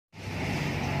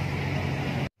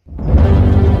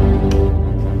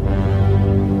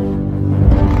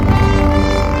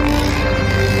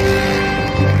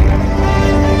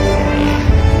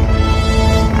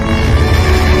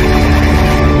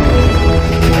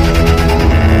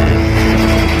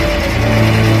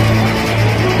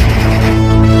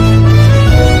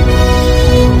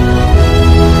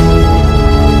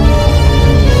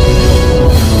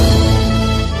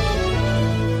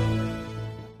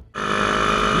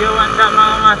Yo, what's up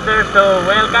mga master? So,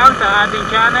 welcome sa ating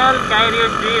channel, Kyrios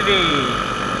TV.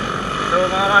 So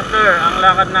mga master, ang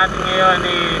lakad natin ngayon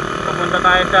ay pupunta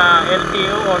tayo sa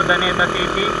LTO or Daneta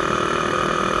City.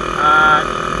 At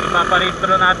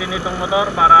ipaparehistro natin itong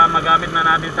motor para magamit na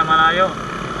natin sa malayo.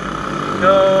 So,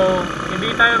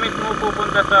 hindi tayo mismo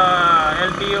pupunta sa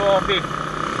LTO office.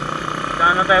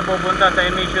 Saan tayo pupunta? Sa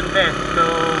emission test. So,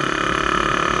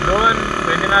 doon,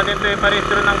 pwede natin ito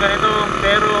iparehistro ng ganito.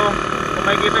 Pero, kung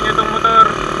makikita nyo itong motor,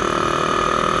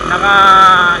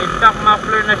 naka-stock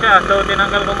muffler na siya. So,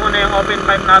 tinanggal ko muna yung open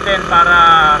pipe natin para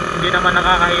hindi naman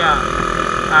nakakahiya.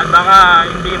 At baka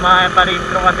hindi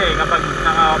ma-parehistro kasi kapag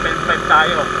naka-open pipe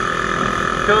tayo.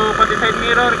 So, pati side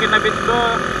mirror, kinabit ko.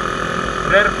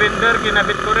 Rear fender,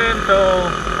 kinabit ko rin. So,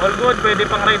 all good. Pwede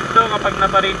pang ride to kapag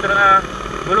naparehistro na.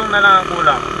 Gulong na lang ang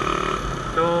kulang.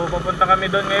 So, pupunta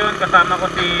kami doon ngayon. Kasama ko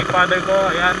si father ko.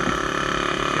 Ayan.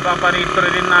 Ipaparehistro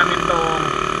din namin tong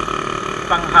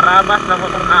pangharabas na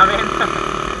motor namin.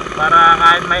 Para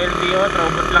kahit may LTO,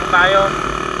 robot lang tayo.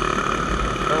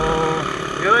 So,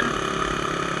 yun.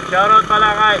 Shoutout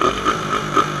pala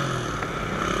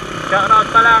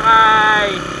kay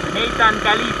Nathan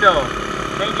Calizo.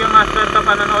 Thank you master sa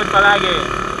panonood palagi.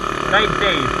 Ride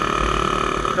safe.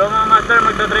 So mga master,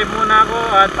 magdadrive muna ako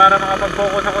at para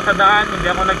makapag-focus ako sa daan, hindi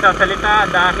ako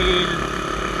nagsasalita dahil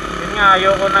yun nga,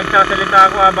 ayoko nagsasalita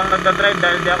ako habang nagdadrive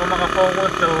dahil di ako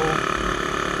makafocus. So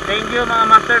thank you mga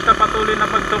master sa patuloy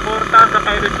na pagsuporta sa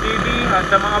Kyrios TV at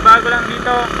sa mga bago lang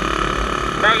dito,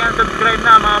 like and subscribe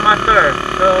na mga master.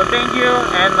 So thank you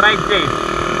and ride safe.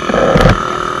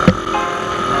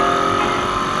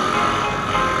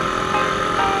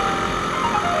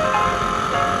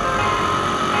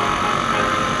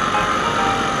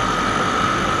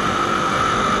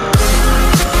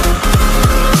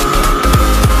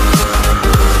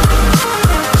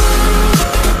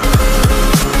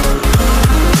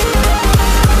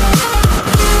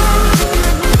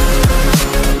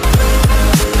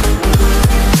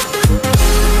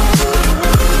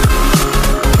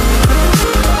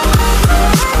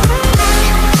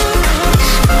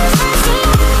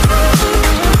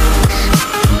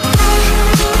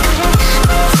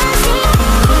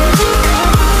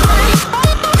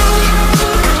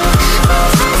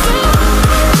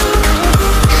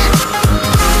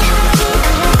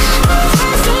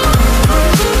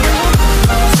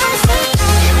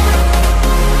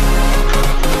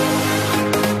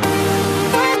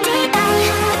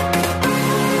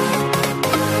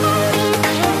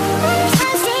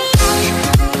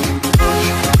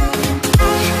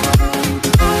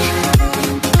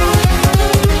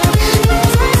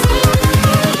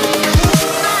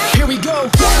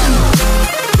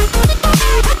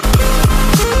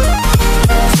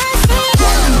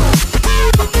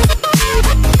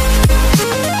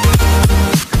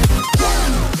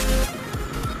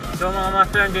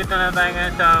 Dito na tayo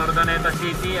ngayon sa Daneta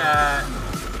City at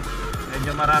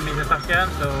medyo maraming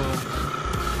sasakyan. So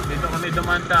dito kami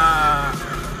duman sa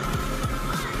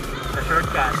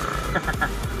shortcut.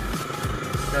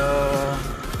 So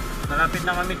malapit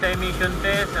na kami sa emission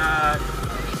test at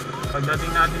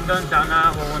pagdating natin doon,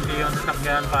 sana kukunti yung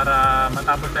sasakyan para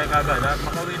matapos tayo kagad at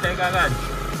makauwi tayo kagad.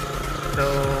 So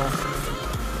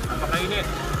napakainit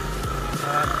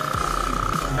at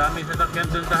ang daming sasakyan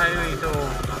doon sa highway. So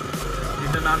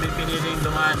dito namin piniling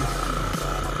dumaan.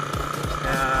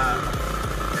 Kaya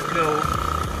let's go.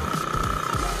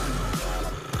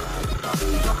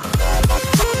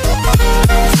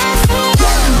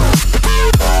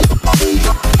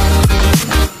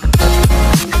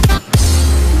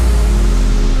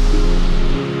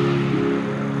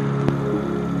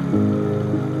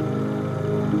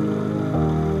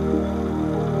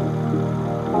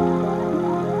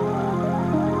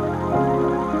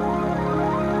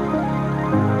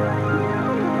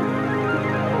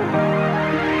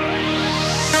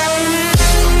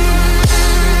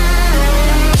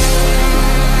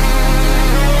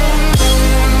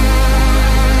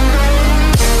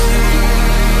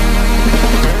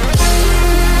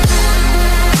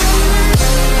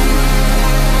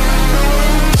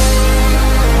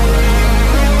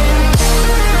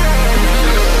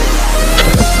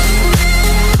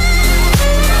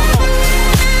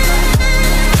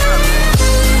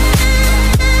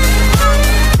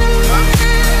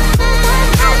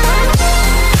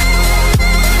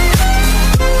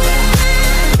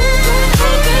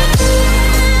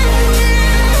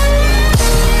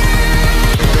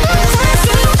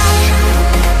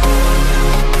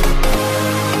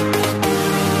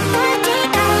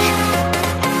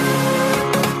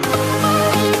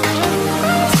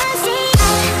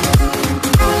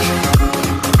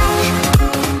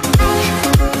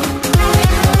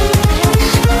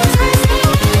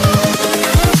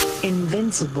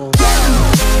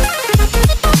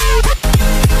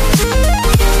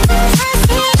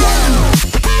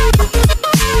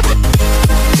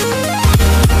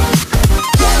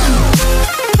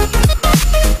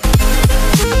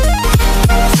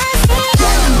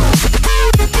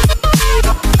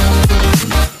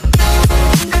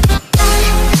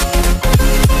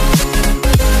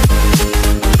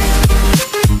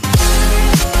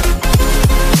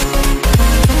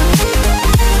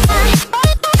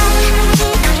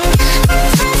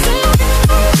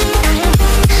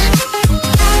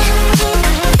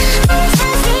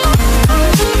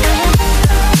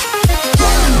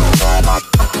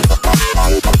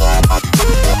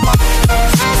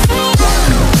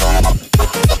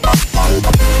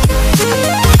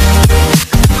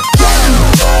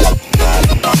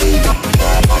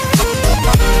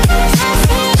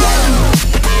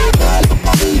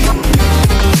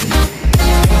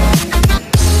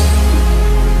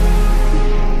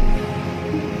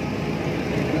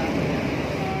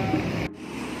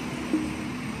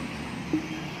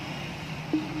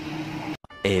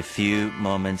 few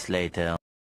moments later.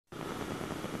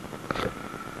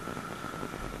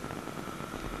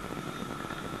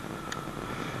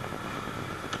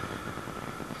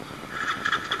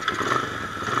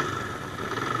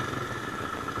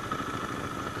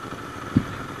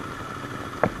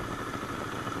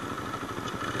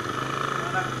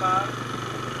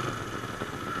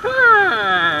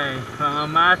 Hi, mga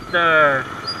master.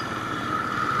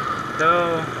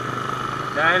 So,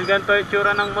 dahil ganito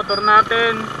itsura ng motor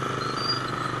natin,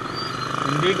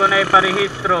 hindi ko na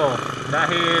iparehistro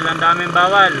dahil ang daming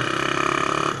bawal.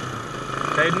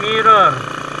 Side mirror,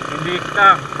 hindi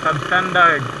stock,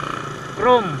 substandard.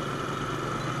 Chrome,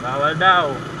 bawal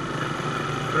daw.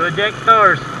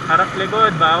 Projectors, harap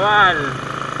likod, bawal.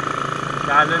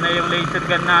 Lalo na yung laser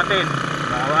gun natin,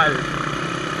 bawal.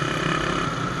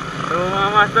 So mga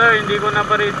master, hindi ko na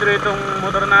parehistro itong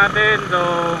motor natin. So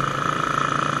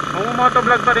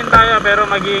motovlog pa rin tayo, pero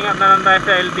mag-iingat na lang tayo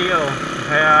sa LTO.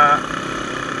 Kaya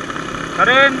pa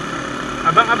rin,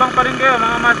 abang-abang pa rin kayo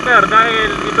mga master, dahil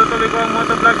itutuloy ko ang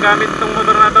motovlog gamit itong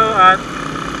motor na to. At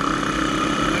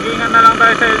mag-iingat na lang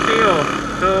tayo sa LTO.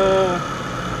 So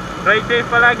ride safe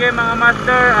palagi mga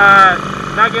master, at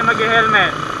lagi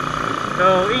mag-helmet.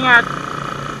 So ingat.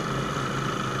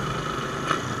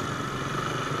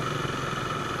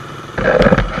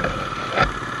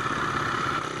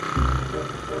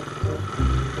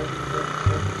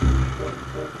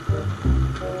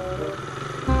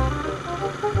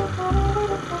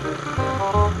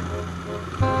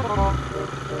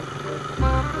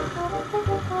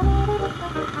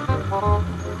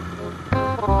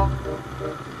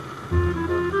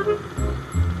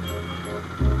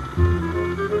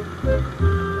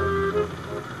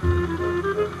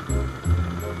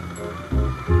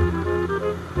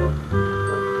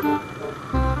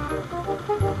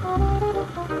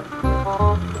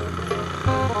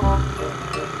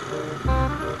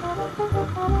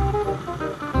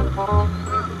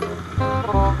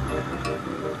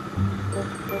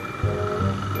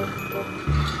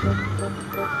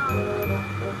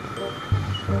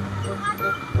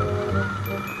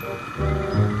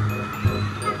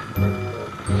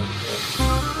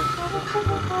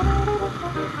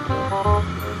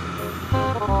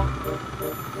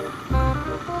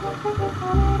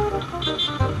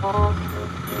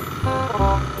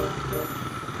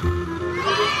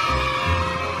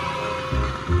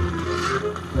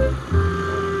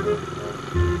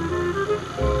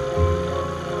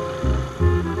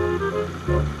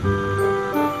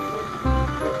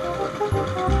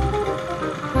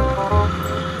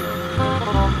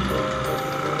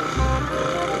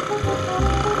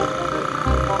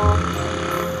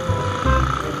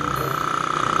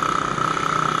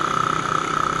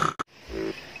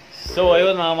 So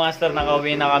ayun mga master,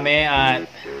 nakauwi na kami at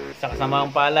sa kasamang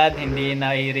palad hindi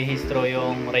na i-rehistro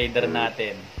yung rider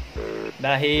natin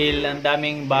dahil ang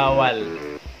daming bawal.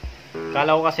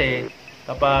 Kala ko kasi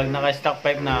kapag naka-stock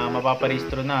pipe na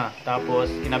mapaparehistro na,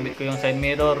 tapos kinabit ko yung side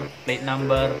mirror, plate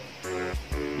number,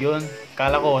 yun,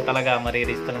 kala ko talaga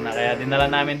marirehistro na, kaya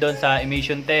dinala namin doon sa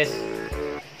emission test.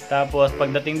 Tapos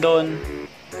pagdating doon,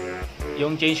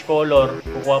 yung change color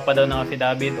kukuha pa daw ng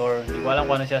affidavit, or hindi ko alam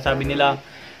kung ano sinasabi nila,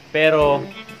 pero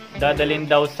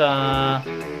dadalhin daw sa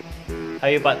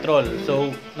highway patrol.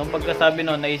 So nung pagkasabi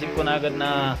nun, naisip ko na agad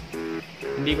na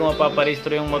hindi ko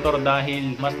mapaparehistro yung motor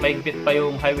dahil mas maigpit pa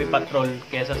yung highway patrol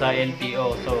kaysa sa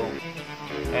LTO. So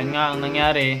ayun nga ang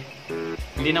nangyari,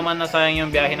 hindi naman nasayang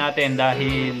yung biyahe natin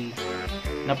dahil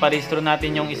naparehistro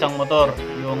natin yung isang motor,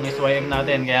 yung SYM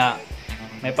natin, kaya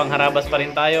may pangharabas pa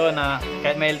rin tayo na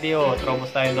kahit may LTO,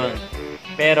 trobos tayo doon.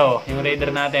 Pero yung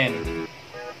Raider natin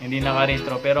hindi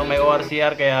nakarehistro, pero may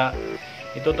ORCR, kaya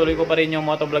itutuloy ko pa rin yung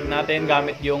motovlog natin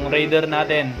gamit yung Raider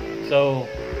natin. So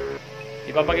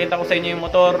ipapakita ko sa inyo yung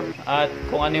motor at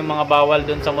kung ano yung mga bawal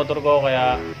dun sa motor ko,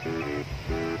 kaya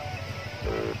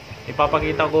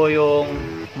ipapakita ko yung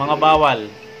mga bawal.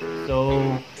 So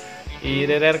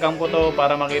i-rear cam ko to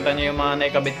para makita nyo yung mga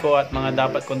naikabit ko at mga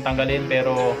dapat kong tanggalin,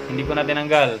 pero hindi ko na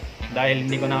tinanggal dahil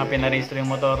hindi ko na nga pinarehistro yung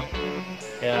motor.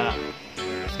 Kaya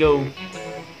let's go.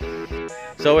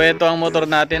 So ito ang motor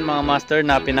natin mga master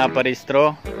na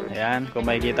pinaparehistro. Ayan, kung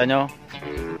makikita nyo,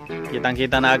 kitang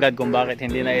kita na agad kung bakit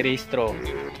hindi na i-rehistro.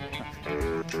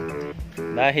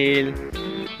 Dahil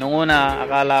nung una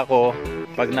akala ko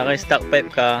pag naka-stock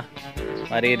pipe ka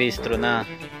marirehistro na.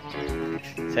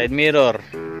 Side mirror,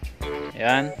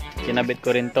 ayan, kinabit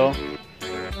ko rin to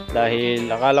dahil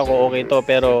akala ko okay to,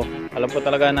 pero alam ko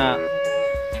talaga na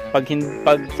pag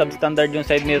substandard yung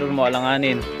side mirror mo,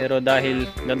 alanganin. Pero dahil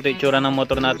ganito itsura ng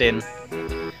motor natin,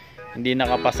 hindi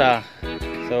nakapasa.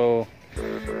 So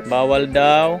bawal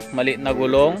daw maliit na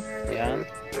gulong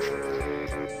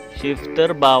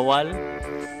Shifter bawal.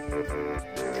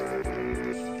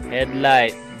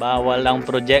 Headlight bawal. Ang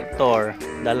projector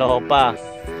dalawa pa.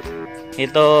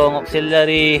 Itong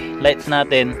auxiliary lights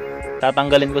natin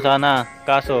tatanggalin ko sana,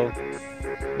 kaso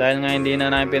dahil nga hindi na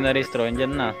namin pinarehistro,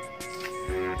 andyan na.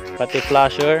 Pati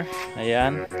flasher,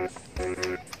 ayan,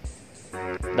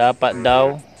 dapat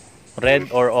daw red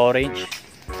or orange,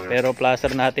 pero flasher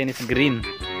natin is green.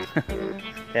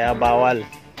 Kaya bawal.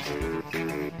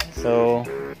 So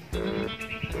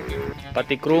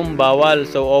pati chrome bawal.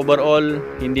 So overall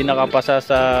hindi makakapasa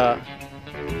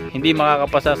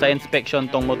sa inspection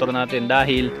tong motor natin,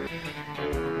 dahil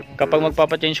kapag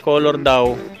magpapa-change color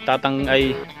daw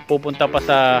pupunta pa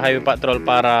sa highway patrol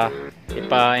para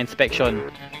ipa-inspection.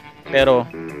 Pero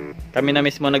kami na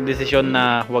mismo nagdesisyon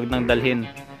na wag nang dalhin,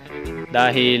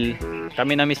 dahil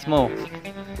kami na mismo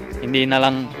hindi na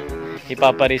lang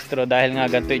ipaparehistro dahil nga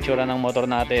ganito itsura ng motor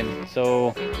natin.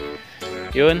 So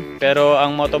yun, pero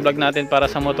ang motovlog natin para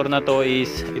sa motor na to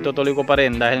is itutuloy ko pa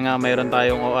rin, dahil nga mayroon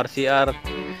tayong ORCR.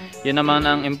 Yun naman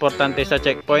ang importante sa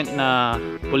checkpoint na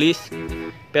police,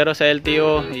 pero sa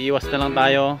LTO iiwas na lang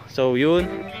tayo. So yun,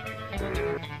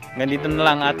 ganito na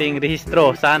lang ating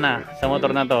rehistro sana sa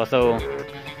motor na to. So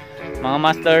mga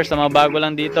master, sa mga bago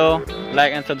lang dito,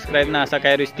 like and subscribe na sa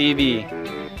Kyrios TV,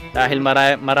 dahil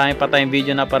marami pa tayong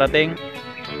video na parating.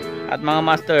 At mga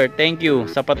master, thank you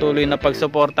sa patuloy na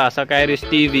pagsuporta sa Kyrios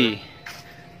TV.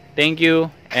 Thank you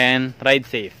and ride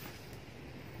safe.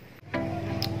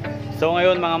 So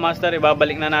ngayon mga master,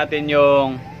 ibabalik na natin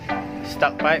yung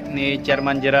stock pipe ni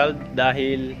Chairman Gerald,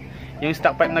 dahil yung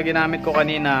stock pipe na ginamit ko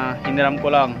kanina hiniram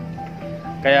ko lang,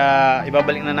 kaya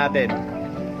ibabalik na natin.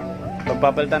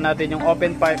 Pagpapalitan natin yung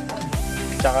open pipe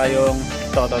tsaka yung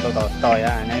to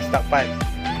yan, yung stock pipe.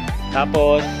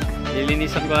 Tapos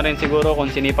lilinisan ko na rin siguro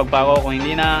kung sinipag pa ako. Kung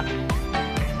hindi na,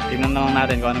 tingnan naman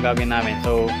natin kung anong gagawin namin.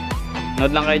 So nood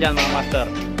lang kayo dyan mga master.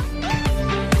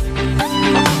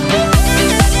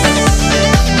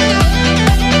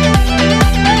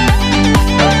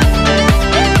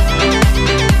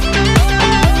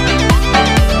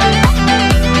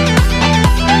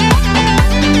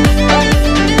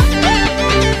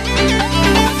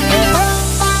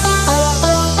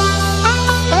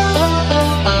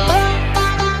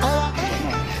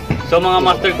 So mga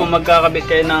master, kung magkakabit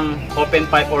kayo ng open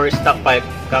pipe or stock pipe,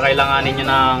 kakailanganin nyo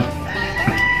ng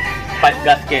pipe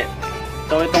gasket.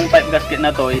 So itong pipe gasket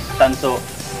na to is tanso,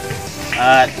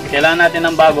 at kailangan natin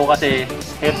ng bago kasi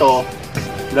ito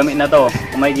gamit na to.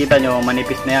 Kung makikita nyo,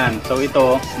 manipis na yan. So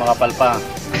ito makapal pa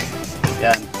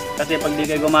yan, kasi pag di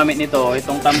kayo gumamit nito,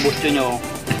 itong tambutso nyo,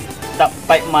 stock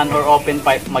pipe man or open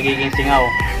pipe, magiging singaw.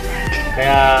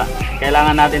 Kaya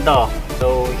kailangan natin to.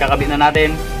 So ikakabit na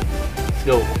natin. Let's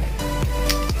go.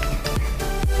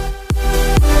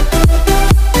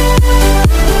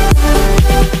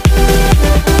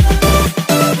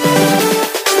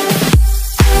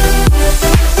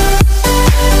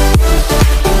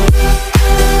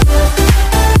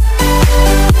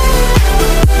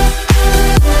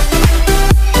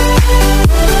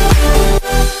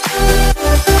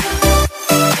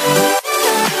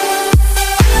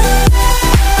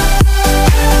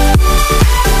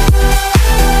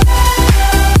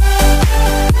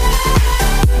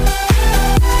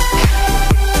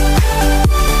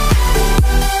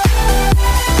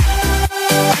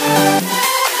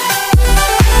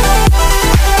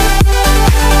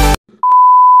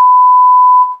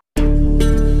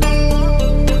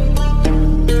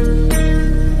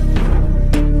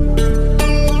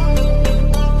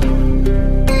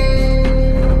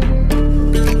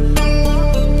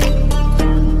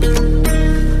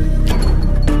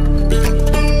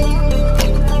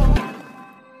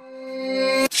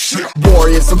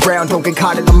 Ground, don't get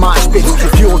caught in the mosh pit.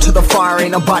 Fuel to the fire,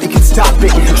 ain't nobody can stop it.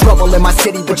 Trouble in my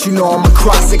city, but you know I'm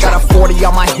across it. Got a 40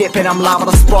 on my hip and I'm liable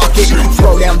to spark it.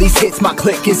 Throw down these hits, my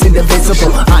click is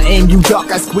indivisible. I aim, you duck,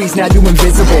 I squeeze, now you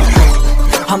invisible.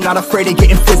 I'm not afraid of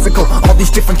getting physical. All these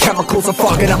different chemicals are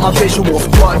fogging up my visuals.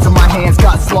 Bloods on my hands,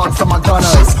 got slugs on my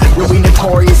gunners. Yo, we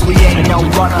notorious, we ain't no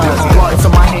runners. Bloods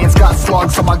on my hands, got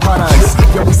slugs on my gunners.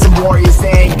 Yo, we some warriors,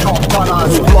 they ain't called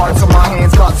runners. Bloods on my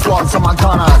hands, got slugs on my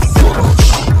gunners.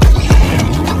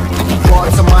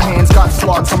 Bloods on my hands, got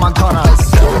slugs on my gunners.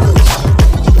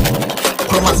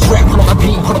 Put on my strap, put on my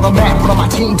beam, put on the map, put on my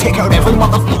team. Take out every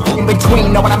motherfucker in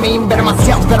between, know what I mean? Better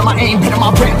myself, better my aim, better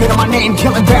my rap, better my name.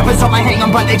 Killing rappers on my hang,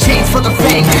 I'm by their chains for the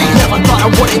fame. Never thought I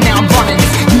would it, now I'm running.